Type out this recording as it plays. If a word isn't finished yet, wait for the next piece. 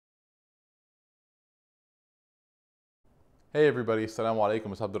Hey everybody, Assalamu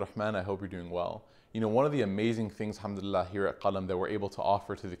alaikum, it's Abdul Rahman. I hope you're doing well. One of the amazing things, alhamdulillah, here at Qalam that we're able to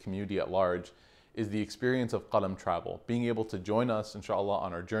offer to the community at large is the experience of Qalam travel. Being able to join us, inshallah,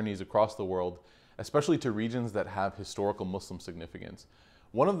 on our journeys across the world, especially to regions that have historical Muslim significance.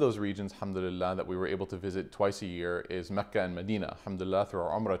 One of those regions, alhamdulillah, that we were able to visit twice a year is Mecca and Medina, alhamdulillah, through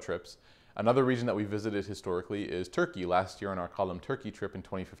our Umrah trips. Another region that we visited historically is Turkey, last year on our Qalam Turkey trip in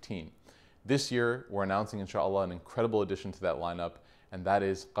 2015. This year, we're announcing, inshallah, an incredible addition to that lineup, and that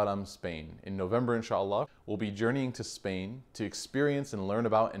is Qalam, Spain. In November, inshallah, we'll be journeying to Spain to experience and learn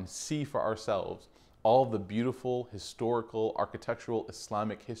about and see for ourselves all of the beautiful, historical, architectural,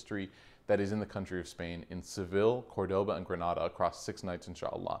 Islamic history that is in the country of Spain, in Seville, Cordoba, and Granada, across 6 nights,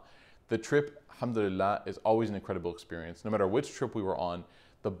 inshallah. The trip, alhamdulillah, is always an incredible experience. No matter which trip we were on,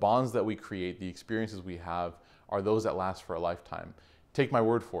 the bonds that we create, the experiences we have, are those that last for a lifetime. Take my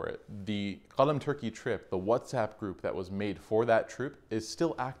word for it. The Qalam Turkey trip, the WhatsApp group that was made for that trip, is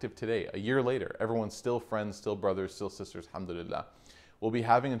still active today. A year later, everyone's still friends, still brothers, still sisters, alhamdulillah. We'll be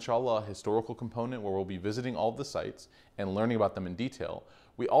having, inshallah, a historical component where we'll be visiting all of the sites and learning about them in detail.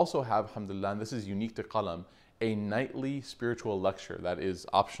 We also have, alhamdulillah, and this is unique to Qalam, a nightly spiritual lecture that is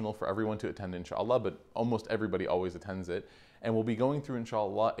optional for everyone to attend, inshallah, but almost everybody always attends it. And we'll be going through,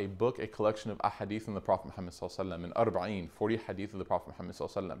 inshallah, a book, a collection of ahadith from the Prophet Muhammad sallallahu alaihi wasallam, 40 hadith of the Prophet Muhammad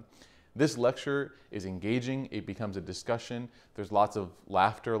sallallahu alaihi wasallam. This lecture is engaging, it becomes a discussion, there's lots of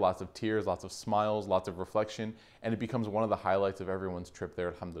laughter, lots of tears, lots of smiles, lots of reflection, and it becomes one of the highlights of everyone's trip there,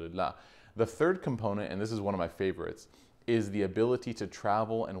 alhamdulillah. The third component, and this is one of my favorites, is the ability to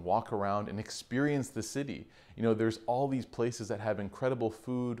travel and walk around and experience the city. There's all these places that have incredible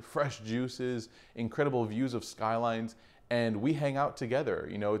food, fresh juices, incredible views of skylines, and we hang out together.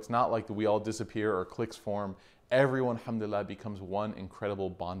 It's not like we all disappear or cliques form. Everyone, alhamdulillah, becomes one incredible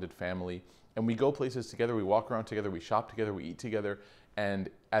bonded family. And we go places together, we walk around together, we shop together, we eat together. And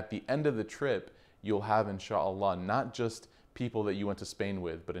at the end of the trip, you'll have, inshallah, not just people that you went to Spain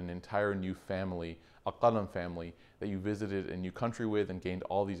with, but an entire new family, a Qalam family, that you visited a new country with and gained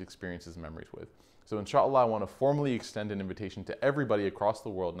all these experiences and memories with. So inshallah, I want to formally extend an invitation to everybody across the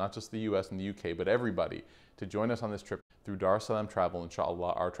world, not just the US and the UK, but everybody, to join us on this trip through Dar es Salaam Travel,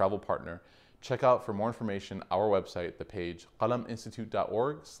 inshallah, our travel partner. Check out, for more information, our website, the page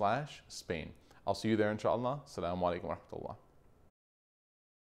qalaminstitute.org/Spain. I'll see you there, inshallah. Assalamu alaikum wa rahmatullah.